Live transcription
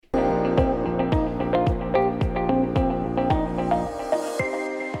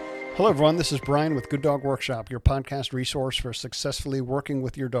Hello, everyone. This is Brian with Good Dog Workshop, your podcast resource for successfully working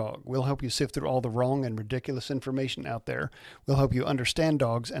with your dog. We'll help you sift through all the wrong and ridiculous information out there. We'll help you understand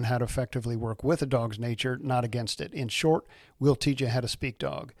dogs and how to effectively work with a dog's nature, not against it. In short, we'll teach you how to speak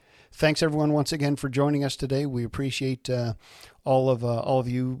dog. Thanks, everyone, once again for joining us today. We appreciate all of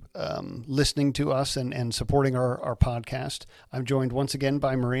you listening to us and supporting our podcast. I'm joined once again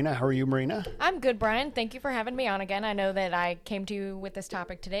by Marina. How are you, Marina? I'm good, Brian. Thank you for having me on again. I know that I came to you with this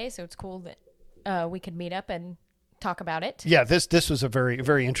topic today, so it's cool that we could meet up and talk about it. Yeah, this was a very,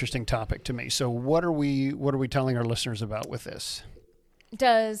 very interesting topic to me. So what are we telling our listeners about with this?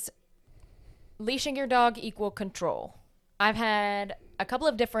 Does leashing your dog equal control? I've had a couple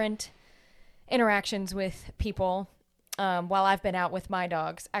of different interactions with people while I've been out with my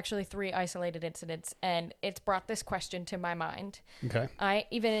dogs, actually 3 isolated incidents, and it's brought this question to my mind. Okay. I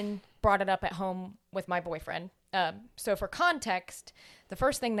even brought it up at home with my boyfriend. So for context, the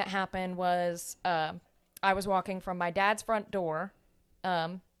first thing that happened was I was walking from my dad's front door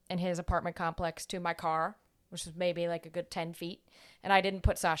in his apartment complex to my car, which was maybe like a good 10 feet, and I didn't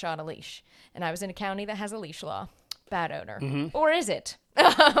put Sasha on a leash. And I was in a county that has a leash law. Bad owner. Mm-hmm. Or is it?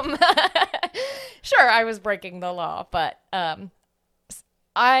 Sure, I was breaking the law, but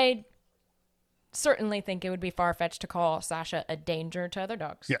I certainly think it would be far-fetched to call Sasha a danger to other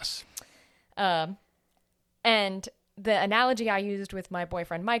dogs. Yes. And the analogy I used with my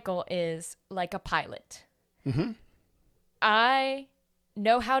boyfriend Michael is like a pilot. Mm-hmm. I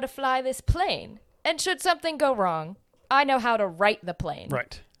know how to fly this plane, and should something go wrong, I know how to right the plane.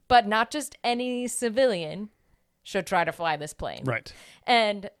 Right. But not just any civilian should try to fly this plane. Right.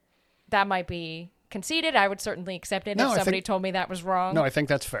 And that might be conceited. I would certainly accept it if somebody told me that was wrong. No, I think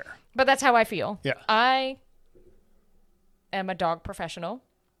that's fair. But that's how I feel. Yeah. I am a dog professional.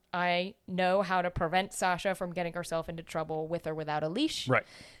 I know how to prevent Sasha from getting herself into trouble with or without a leash. Right.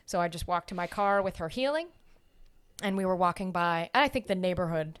 So I just walked to my car with her heeling, and we were walking by. And I think the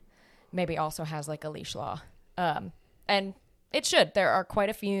neighborhood maybe also has like a leash law. And it should. There are quite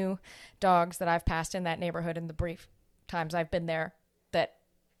a few dogs that I've passed in that neighborhood in the brief times I've been there that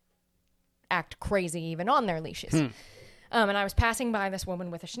act crazy even on their leashes. And I was passing by this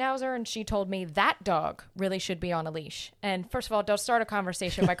woman with a schnauzer, and she told me that dog really should be on a leash. And first of all, don't start a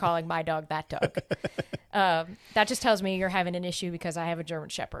conversation by calling my dog that dog. That just tells me you're having an issue because I have a German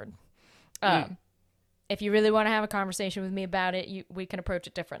Shepherd. If you really want to have a conversation with me about it, we can approach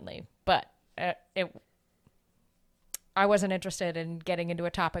it differently. But I wasn't interested in getting into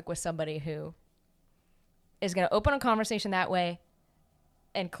a topic with somebody who is going to open a conversation that way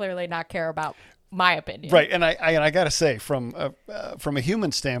and clearly not care about my opinion. Right, and I got to say, from a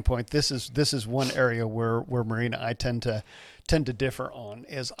human standpoint, this is one area where Marina I tend to differ on.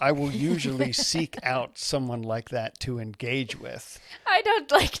 Is I will usually seek out someone like that to engage with. I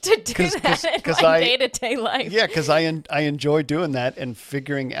don't like to do that in my day-to-day life. Yeah, because I enjoy doing that and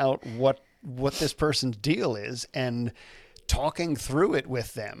figuring out what this person's deal is and talking through it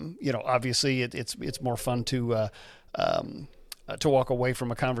with them. You know, obviously it's more fun to walk away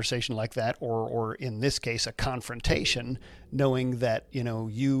from a conversation like that, or in this case, a confrontation, knowing that, you know,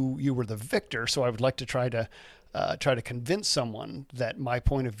 you were the victor. So I would like to try to convince someone that my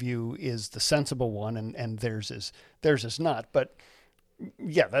point of view is the sensible one and theirs is not. But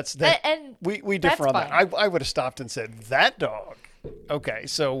yeah, that's that. And we differ on that. I would have stopped and said, that dog. Okay,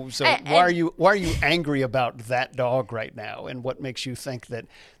 so why are you angry about that dog right now, and what makes you think that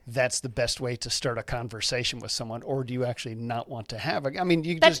that's the best way to start a conversation with someone, or do you actually not want to have a? I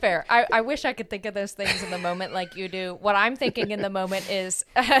mean, that's fair. I wish I could think of those things in the moment like you do. What I'm thinking in the moment is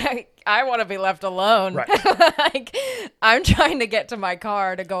I want to be left alone. Right. Like I'm trying to get to my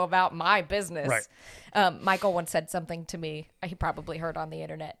car to go about my business. Right. Michael once said something to me. He probably heard on the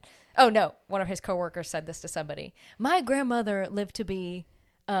internet. Oh, no. One of his coworkers said this to somebody. My grandmother lived to be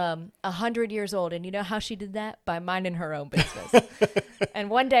 100 years old. And you know how she did that? By minding her own business. And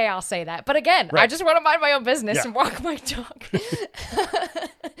one day I'll say that. But again, right. I just want to mind my own business and walk my dog.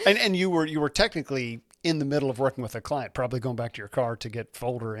 and you were technically in the middle of working with a client, probably going back to your car to get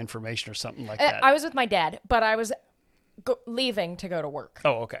folder information or something like that. I was with my dad, but I was leaving to go to work.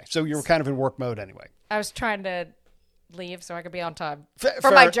 Oh, okay. So you were kind of in work mode anyway. I was trying to leave so I could be on time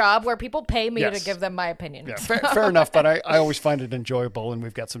for my job where people pay me to give them my opinion. Yeah, fair enough, but I always find it enjoyable, and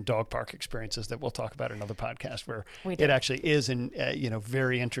we've got some dog park experiences that we'll talk about in another podcast where it actually is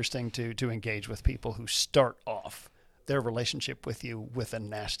very interesting to engage with people who start off their relationship with you with a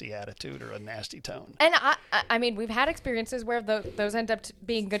nasty attitude or a nasty tone. And I mean, we've had experiences where those end up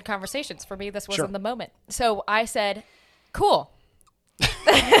being good conversations. For me, this wasn't the moment. So I said, cool.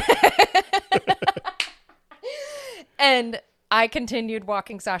 And I continued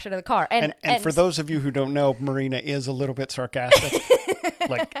walking Sasha to the car. And for those of you who don't know, Marina is a little bit sarcastic,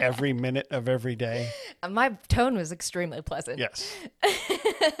 like every minute of every day. My tone was extremely pleasant. Yes.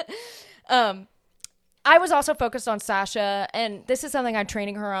 I was also focused on Sasha, and this is something I'm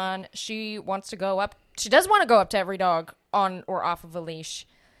training her on. She wants to go up. She does want to go up to every dog on or off of a leash,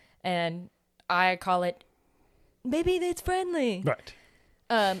 and I call it, maybe it's friendly. Right.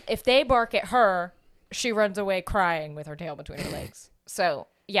 If they bark at her, she runs away crying with her tail between her legs. So,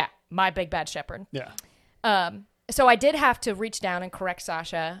 yeah, my big bad shepherd. Yeah. So I did have to reach down and correct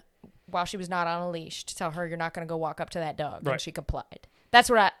Sasha while she was not on a leash to tell her you're not going to go walk up to that dog. Right. And she complied. That's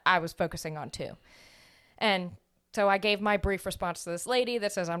what I was focusing on, too. And so I gave my brief response to this lady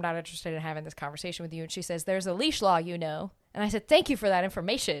that says, I'm not interested in having this conversation with you. And she says, there's a leash law, you know. And I said, thank you for that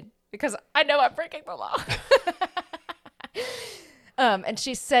information, because I know I'm breaking the law. And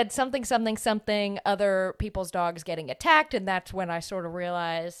she said something, other people's dogs getting attacked. And that's when I sort of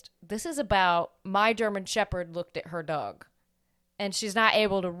realized this is about my German Shepherd looked at her dog. And she's not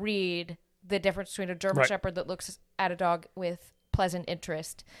able to read the difference between a German Shepherd that looks at a dog with pleasant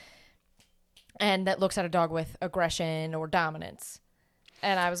interest and that looks at a dog with aggression or dominance.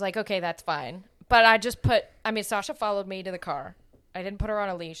 And I was like, okay, that's fine. But I just Sasha followed me to the car. I didn't put her on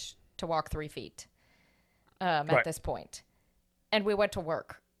a leash to walk 3 feet at this point. And we went to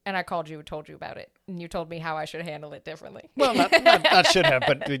work. And I called you and told you about it. And you told me how I should handle it differently. Well, not should have,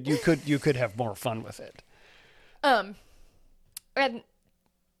 but you could have more fun with it. And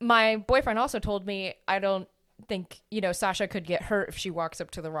my boyfriend also told me I don't think, Sasha could get hurt if she walks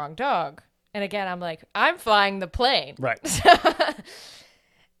up to the wrong dog. And again, I'm like, I'm flying the plane. Right.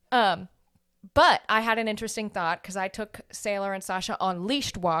 But I had an interesting thought because I took Sailor and Sasha on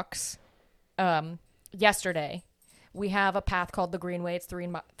leashed walks yesterday. We have a path called the Greenway. It's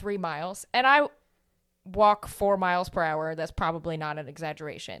 3 miles. And I walk 4 miles per hour. That's probably not an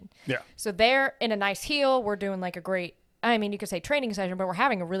exaggeration. Yeah. So they're in a nice heel. We're doing like you could say training session, but we're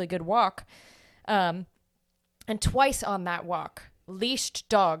having a really good walk. And twice on that walk, leashed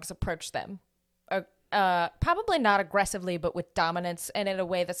dogs approach them. Probably not aggressively, but with dominance and in a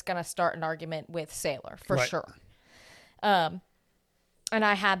way that's going to start an argument with Sailor, for sure. And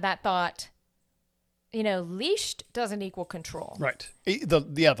I had that thought, leashed doesn't equal control. Right.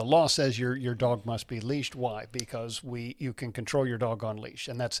 The law says your dog must be leashed. Why? Because you can control your dog on leash,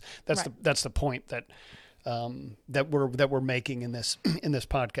 and that's the point that we're making in this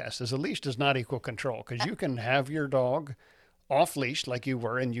podcast. Is a leash does not equal control, because you can have your dog off leash like you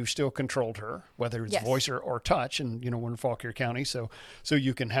were, and you still controlled her, whether it's voice or touch, and we're in Fauquier County, so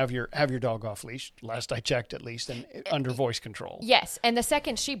you can have your dog off leash. Last I checked, at least, and under voice control. Yes, and the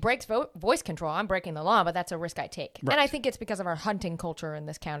second she breaks voice control, I'm breaking the law, but that's a risk I take. Right. And I think it's because of our hunting culture in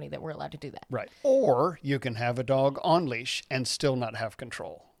this county that we're allowed to do that. Right. Or you can have a dog on leash and still not have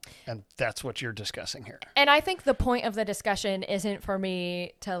control. And that's what you're discussing here. And I think the point of the discussion isn't for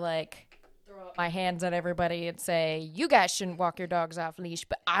me to throw up my hands at everybody and say, you guys shouldn't walk your dogs off leash,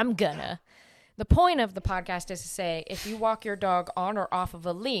 but I'm gonna. The point of the podcast is to say, if you walk your dog on or off of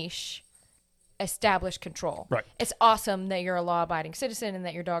a leash, establish control. Right. It's awesome that you're a law-abiding citizen and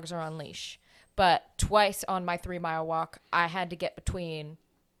that your dogs are on leash. But twice on my 3-mile walk, I had to get between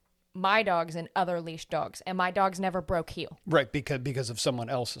my dogs and other leash dogs, and my dogs never broke heel. Right, because of someone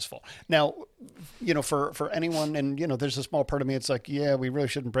else's fault. Now, for anyone, and there's a small part of me, it's like, yeah, we really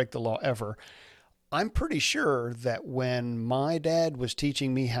shouldn't break the law ever. I'm pretty sure that when my dad was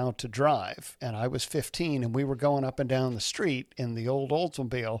teaching me how to drive, and I was 15, and we were going up and down the street in the old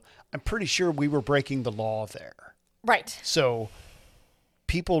Oldsmobile, I'm pretty sure we were breaking the law there. Right. So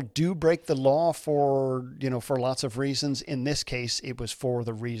people do break the law for lots of reasons. In this case, it was for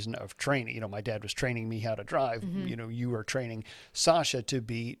the reason of training. My dad was training me how to drive. Mm-hmm. You were training Sasha to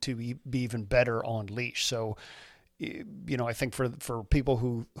be even better on leash. So, I think for people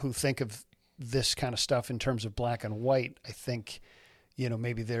who think of this kind of stuff in terms of black and white, I think,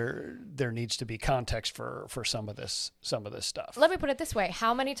 maybe there needs to be context for some of this stuff. Let me put it this way.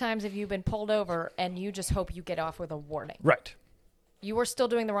 How many times have you been pulled over and you just hope you get off with a warning? Right. You were still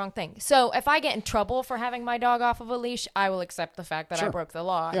doing the wrong thing. So if I get in trouble for having my dog off of a leash, I will accept the fact that I broke the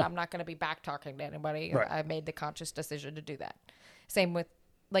law. Yeah. And I'm not going to be back talking to anybody. Right. I made the conscious decision to do that. Same with,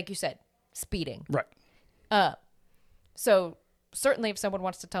 like you said, speeding. Right. So certainly if someone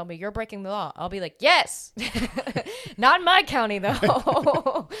wants to tell me you're breaking the law, I'll be like, yes. Not in my county,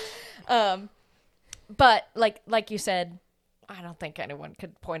 though. But like you said, I don't think anyone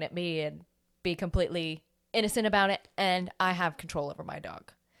could point at me and be completely innocent about it, and I have control over my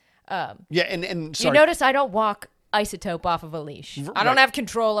dog. Yeah, and sorry. You notice I don't walk Isotope off of a leash. I don't have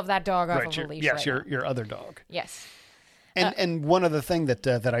control of that dog off of a leash. Yes, your other dog. Yes. And one other thing that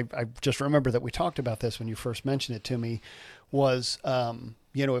I just remember that we talked about this when you first mentioned it to me was,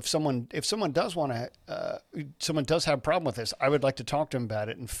 if someone does want to, someone does have a problem with this, I would like to talk to them about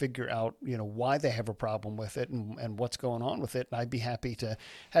it and figure out, why they have a problem with it and what's going on with it. And I'd be happy to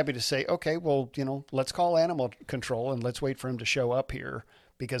say, okay, well, let's call animal control and let's wait for him to show up here,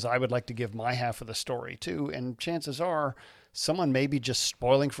 because I would like to give my half of the story too. And chances are someone may be just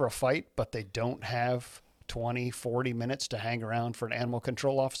spoiling for a fight, but they don't have 20, 40 minutes to hang around for an animal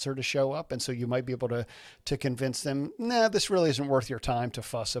control officer to show up. And so you might be able to convince them, nah, this really isn't worth your time to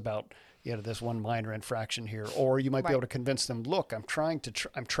fuss about, this one minor infraction here. Or you might be able to convince them, look, I'm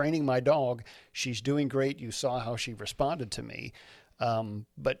I'm training my dog. She's doing great. You saw how she responded to me.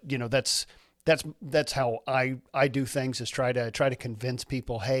 But that's how I do things, is try to convince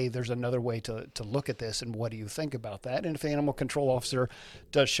people, hey, there's another way to look at this, and what do you think about that? And if the animal control officer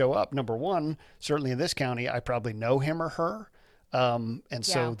does show up, number one, certainly in this county, I probably know him or her.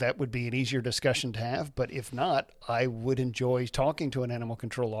 So that would be an easier discussion to have. But if not, I would enjoy talking to an animal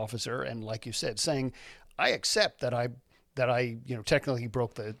control officer and, like you said, saying, I accept that I technically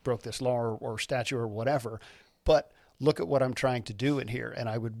broke this law or statute or whatever, but look at what I'm trying to do in here. And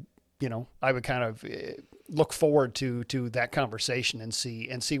I would kind of look forward to that conversation and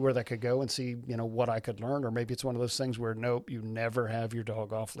see where that could go and see, what I could learn. Or maybe it's one of those things where, nope, you never have your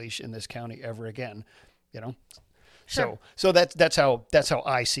dog off leash in this county ever again, Sure. So that's how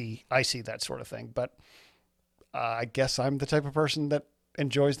I see that sort of thing. But I guess I'm the type of person that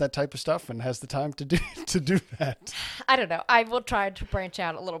enjoys that type of stuff and has the time to do that. I don't know. I will try to branch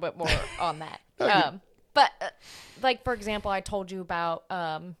out a little bit more on that. But like, for example, I told you about,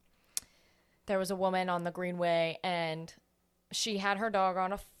 there was a woman on the Greenway, and she had her dog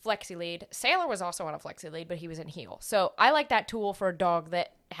on a flexi lead. Sailor was also on a flexi lead, but he was in heel. So I like that tool for a dog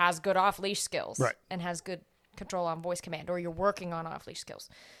that has good off-leash skills and has good control on voice command, or you're working on off-leash skills.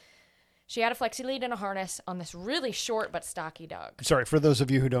 She had a flexi lead and a harness on this really short but stocky dog. Sorry, for those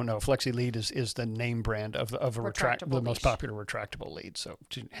of you who don't know, flexi lead is the name brand of the most popular retractable lead. So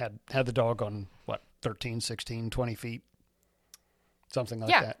she had the dog on, 13, 16, 20 feet? Something like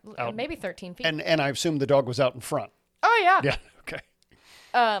that. Yeah, maybe 13 feet. And I assume the dog was out in front. Oh, yeah. Yeah,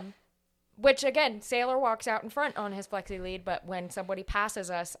 okay. Which, again, Sailor walks out in front on his flexi lead, but when somebody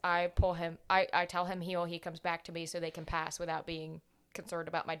passes us, I pull him. I tell him heel, he comes back to me so they can pass without being concerned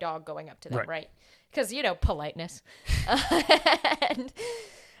about my dog going up to them, right? Because, politeness.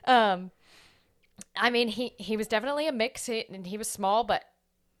 And, I mean, he was definitely a mix, and he was small, but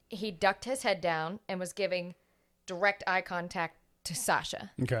he ducked his head down and was giving direct eye contact to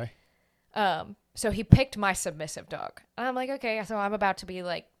Sasha. Okay. So he picked my submissive dog. And I'm like, okay, so I'm about to be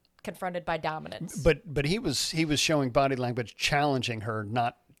like confronted by dominance. But he was showing body language, challenging her,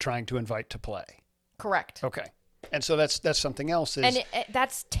 not trying to invite to play. Correct. Okay. And so that's something else. And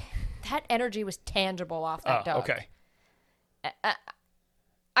that energy was tangible off that dog. Okay.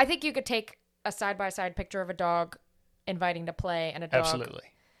 I think you could take a side-by-side picture of a dog inviting to play and a dog absolutely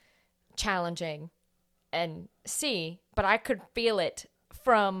challenging and see, but I could feel it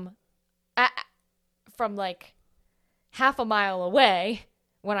from like half a mile away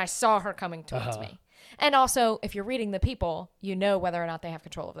when I saw her coming towards me. And also, if you're reading the people, you know whether or not they have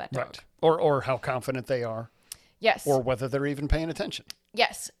control of that dog. Right. Or how confident they are. Yes. Or whether they're even paying attention.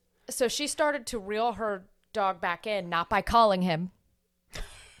 Yes. So she started to reel her dog back in, not by calling him.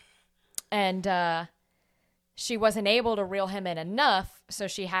 And she wasn't able to reel him in enough, so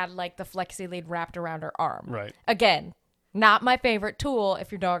she had like the flexi lead wrapped around her arm. Right. Again, not my favorite tool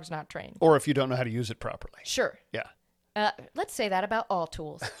if your dog's not trained. Or if you don't know how to use it properly. Sure. Yeah. Let's say that about all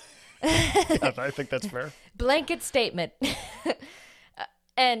tools. Yeah, I think that's fair. Blanket statement.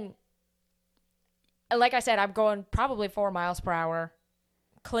 And like I said, I'm going probably 4 miles per hour.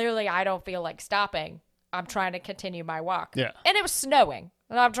 Clearly, I don't feel like stopping. I'm trying to continue my walk. Yeah. And it was snowing.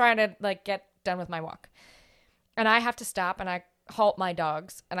 And I'm trying to get done with my walk. And I have to stop, and I halt my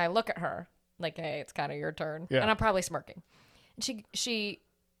dogs, and I look at her like, hey, it's kind of your turn. Yeah. And I'm probably smirking. And she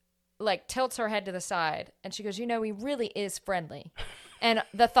tilts her head to the side, and she goes, he really is friendly. And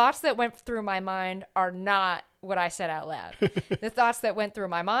the thoughts that went through my mind are not what I said out loud. The thoughts that went through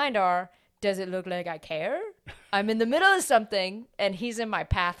my mind are, does it look like I care? I'm in the middle of something, and he's in my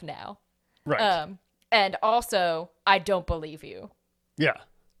path now. Right. And also, I don't believe you. Yeah.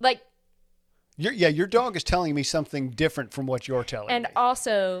 Your dog is telling me something different from what you're telling me. And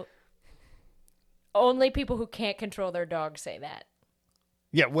also, only people who can't control their dog say that.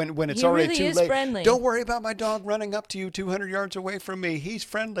 Yeah, when it's he already really too is late. Friendly. Don't worry about my dog running up to you 200 yards away from me. He's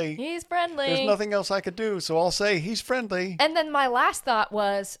friendly. He's friendly. There's nothing else I could do, so I'll say he's friendly. And then my last thought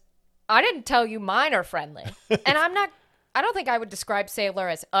was, I didn't tell you mine are friendly. And I'm not I don't think I would describe Sailor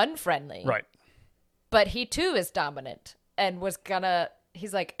as unfriendly. Right. But he too is dominant and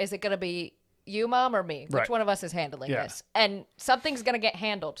he's like, is it gonna be you, Mom, or me? Which Right. one of us is handling Yeah. this? And something's gonna get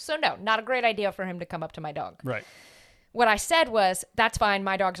handled. So no, not a great idea for him to come up to my dog. Right. What I said was, that's fine,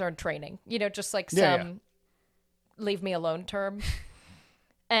 my dogs are in training. Just like some leave me alone term.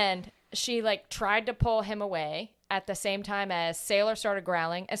 And she like tried to pull him away at the same time as Sailor started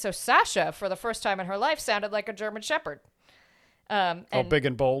growling. And so Sasha, for the first time in her life, sounded like a German Shepherd. And big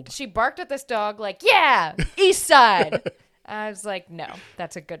and bold. she barked at this dog like, yeah, east side. I was like, no,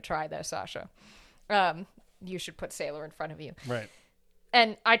 that's a good try though, Sasha. You should put Sailor in front of you. Right.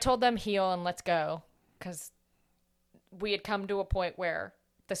 And I told them heel and let's go, because we had come to a point where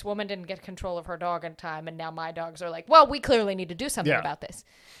this woman didn't get control of her dog in time, and now my dogs are like, well, we clearly need to do something about this.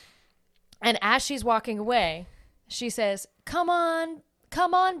 And as she's walking away, she says, come on,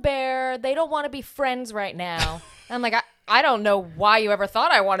 Bear. They don't want to be friends right now. I'm like, I don't know why you ever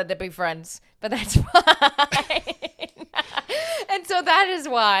thought I wanted to be friends, but that's fine. And so that is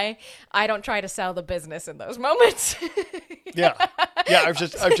why I don't try to sell the business in those moments. Yeah. I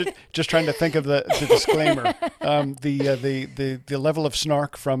was just trying to think of the disclaimer. The level of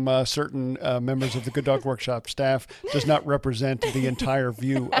snark from certain members of the Good Dog Workshop staff does not represent the entire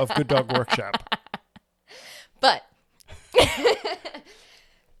view of Good Dog Workshop. But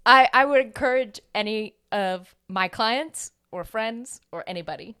I would encourage any of my clients or friends or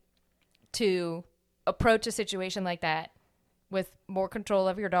anybody to approach a situation like that with more control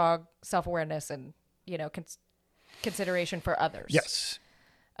of your dog, self-awareness, and, consideration for others. Yes.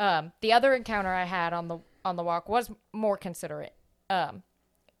 The other encounter I had on the walk was more considerate.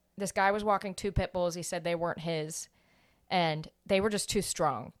 This guy was walking 2 pit bulls. He said they weren't his, and they were just too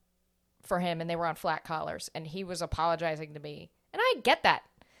strong for him, and they were on flat collars, and he was apologizing to me. And I get that.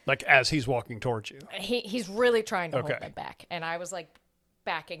 Like as he's walking towards you. He's really trying to hold them back. And I was like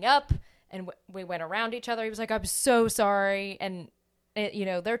backing up, and we went around each other. He was like, I'm so sorry. And,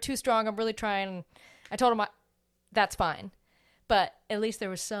 they're too strong. I'm really trying. I told him, that's fine. But at least there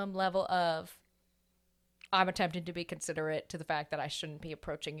was some level of, I'm attempting to be considerate to the fact that I shouldn't be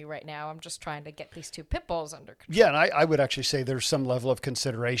approaching you right now. I'm just trying to get these 2 pit bulls under control. Yeah, and I would actually say there's some level of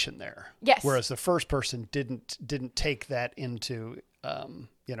consideration there. Yes. Whereas the first person didn't take that into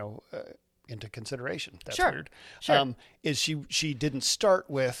into consideration. That's weird. Sure. Is she didn't start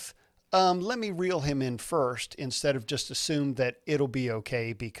with let me reel him in first instead of just assume that it'll be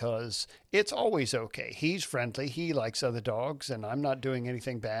okay because it's always okay. He's friendly. He likes other dogs and I'm not doing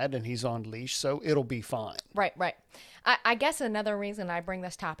anything bad and he's on leash. So it'll be fine. Right. I guess another reason I bring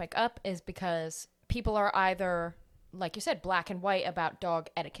this topic up is because people are either, like you said, black and white about dog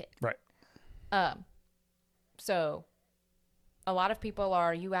etiquette. Right. So a lot of people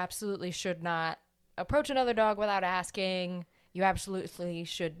are, you absolutely should not approach another dog without asking. You absolutely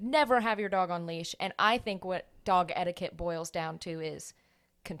should never have your dog on leash. And I think what dog etiquette boils down to is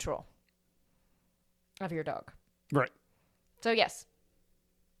control of your dog. Right. So yes,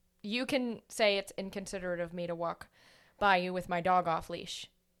 you can say it's inconsiderate of me to walk by you with my dog off leash,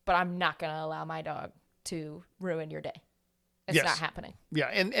 but I'm not going to allow my dog to ruin your day. It's not happening. Yeah.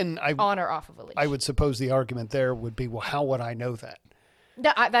 And I on or off of a leash. I would suppose the argument there would be, well, how would I know that?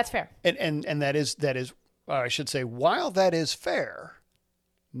 No, that's fair. And that is, I should say, while that is fair,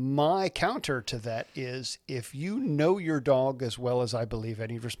 my counter to that is if you know your dog as well as I believe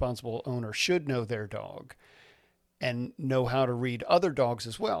any responsible owner should know their dog and know how to read other dogs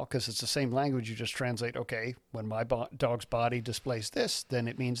as well, because it's the same language. You just translate, okay, when my dog's body displays this, then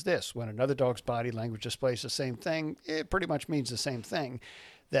it means this. When another dog's body language displays the same thing, it pretty much means the same thing.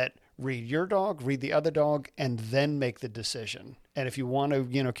 That read your dog, read the other dog, and then make the decision. And if you want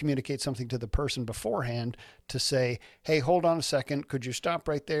to, communicate something to the person beforehand to say, hey, hold on a second, could you stop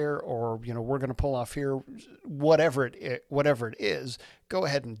right there? Or, we're going to pull off here, whatever it is, go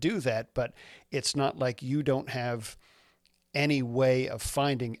ahead and do that. But it's not like you don't have any way of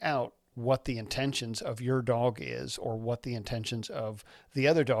finding out what the intentions of your dog is or what the intentions of the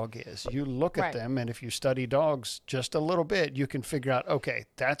other dog is. You look at them, and if you study dogs just a little bit, you can figure out, okay,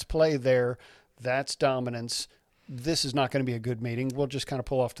 that's play there, that's dominance. This is not going to be a good meeting. We'll just kind of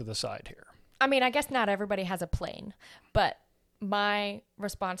pull off to the side here. I mean, I guess not everybody has a plane, but my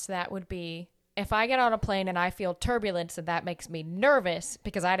response to that would be, if I get on a plane and I feel turbulence and that makes me nervous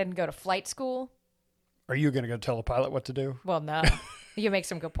because I didn't go to flight school. Are you going to go tell the pilot what to do? Well, no. You make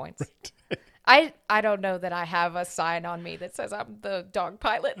some good points. Right. I don't know that I have a sign on me that says I'm the dog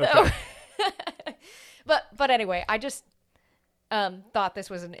pilot, though. Okay. But anyway, I just thought this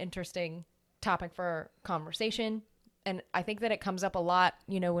was an interesting topic for conversation. And I think that it comes up a lot,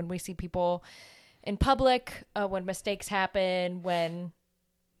 when we see people in public, when mistakes happen, when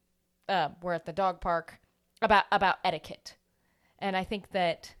we're at the dog park, about etiquette. And I think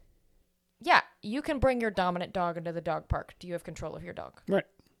that, yeah, you can bring your dominant dog into the dog park. Do you have control of your dog? Right.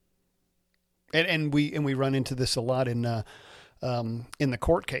 And we run into this a lot in the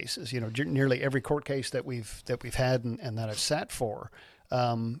court cases. Nearly every court case that we've had and that I've sat for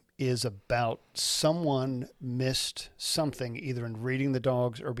is about someone missed something either in reading the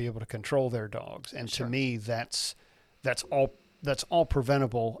dogs or be able to control their dogs. And Sure. to me, that's all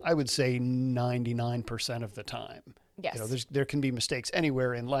preventable. I would say 99% of the time. Yes. There can be mistakes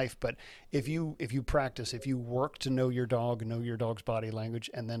anywhere in life, but if you practice, if you work to know your dog, know your dog's body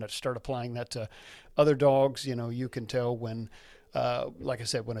language, and then start applying that to other dogs, you can tell when, like I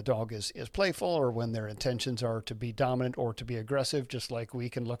said, when a dog is playful or when their intentions are to be dominant or to be aggressive. Just like we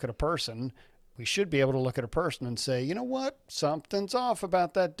can look at a person, we should be able to look at a person and say, you know what, something's off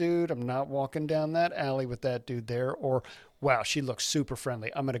about that dude. I'm not walking down that alley with that dude there. Or, wow, she looks super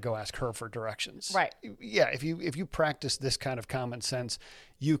friendly. I'm going to go ask her for directions. Right. Yeah. If you practice this kind of common sense,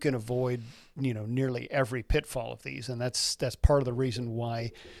 you can avoid, nearly every pitfall of these. And that's part of the reason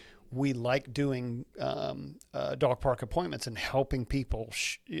why we like doing dog park appointments and helping people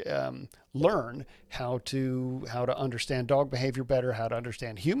learn how to understand dog behavior better, how to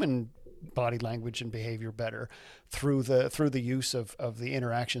understand human body language and behavior better through the use of the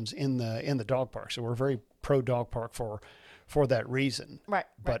interactions in the dog park. So we're very pro dog park for that reason. Right.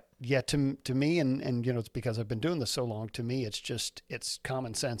 But yeah, to me, and it's because I've been doing this so long, to me, it's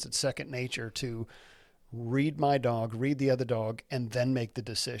common sense. It's second nature to read my dog, read the other dog, and then make the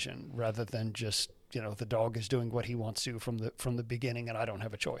decision rather than just, the dog is doing what he wants to from the beginning and I don't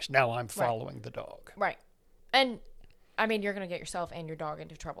have a choice. Now I'm following the dog. Right. And I mean, you're going to get yourself and your dog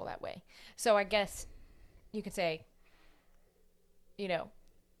into trouble that way. So I guess you could say,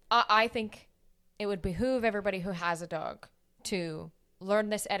 I think it would behoove everybody who has a dog to learn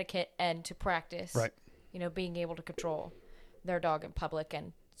this etiquette and to practice, right, being able to control their dog in public.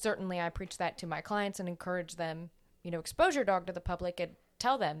 And certainly I preach that to my clients and encourage them, expose your dog to the public and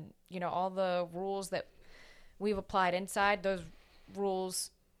tell them, all the rules that we've applied inside, those rules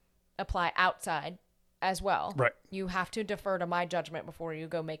apply outside as well. Right. You have to defer to my judgment before you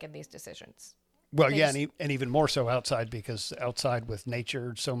go making these decisions. Well, yeah, and even more so outside, because outside with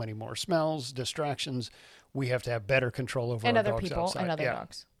nature, so many more smells, distractions. We have to have better control over and our other dogs people outside. and other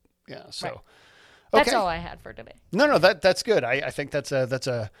dogs. Yeah. So. Right. That's Okay. all I had for today. No, that's good. I think that's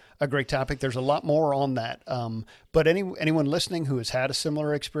a great topic. There's a lot more on that. But anyone listening who has had a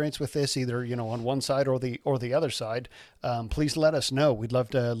similar experience with this, either on one side or the other side, please let us know. We'd love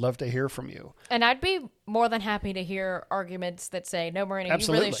to hear from you. And I'd be more than happy to hear arguments that say, no, Marina,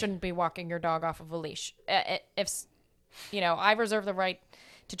 Absolutely. you really shouldn't be walking your dog off of a leash. If I reserve the right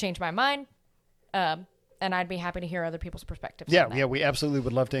to change my mind. And I'd be happy to hear other people's perspectives. Yeah, on that. yeah, we absolutely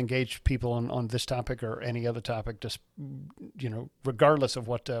would love to engage people on this topic or any other topic, just regardless of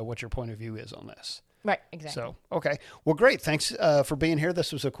what your point of view is on this. Right, exactly. So, okay, well, great. Thanks for being here.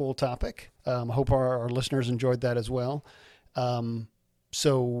 This was a cool topic. I hope our listeners enjoyed that as well.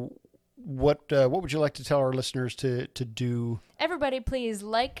 So, what would you like to tell our listeners to do? Everybody, please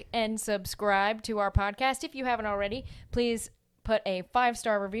like and subscribe to our podcast if you haven't already. Please put a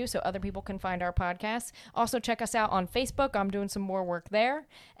 5-star review so other people can find our podcast. Also, check us out on Facebook. I'm doing some more work there.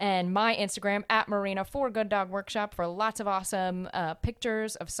 And my Instagram, @Marina for Good Dog Workshop, for lots of awesome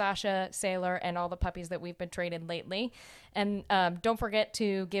pictures of Sasha, Sailor, and all the puppies that we've been training lately. And don't forget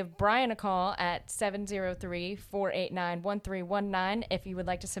to give Brian a call at 703-489-1319 if you would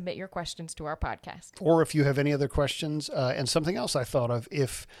like to submit your questions to our podcast. Or if you have any other questions. And something else I thought of,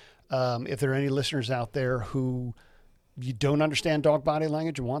 if there are any listeners out there who you don't understand dog body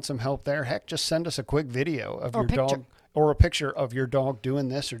language and want some help there, heck, just send us a quick video of your dog or a picture of your dog doing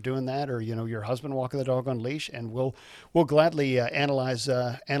this or doing that, or your husband walking the dog on leash, and we'll gladly analyze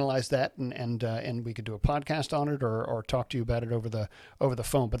that and we could do a podcast on it or talk to you about it over the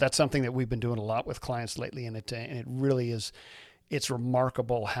phone. But that's something that we've been doing a lot with clients lately, and it really is. It's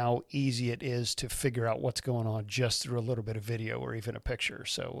remarkable how easy it is to figure out what's going on just through a little bit of video or even a picture.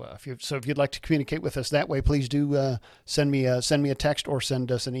 So if you'd like to communicate with us that way, please do send me a text or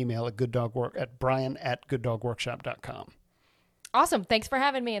send us an email at brian@gooddogworkshop.com. Awesome. Thanks for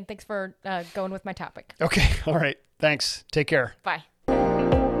having me, and thanks for going with my topic. Okay. All right. Thanks. Take care. Bye.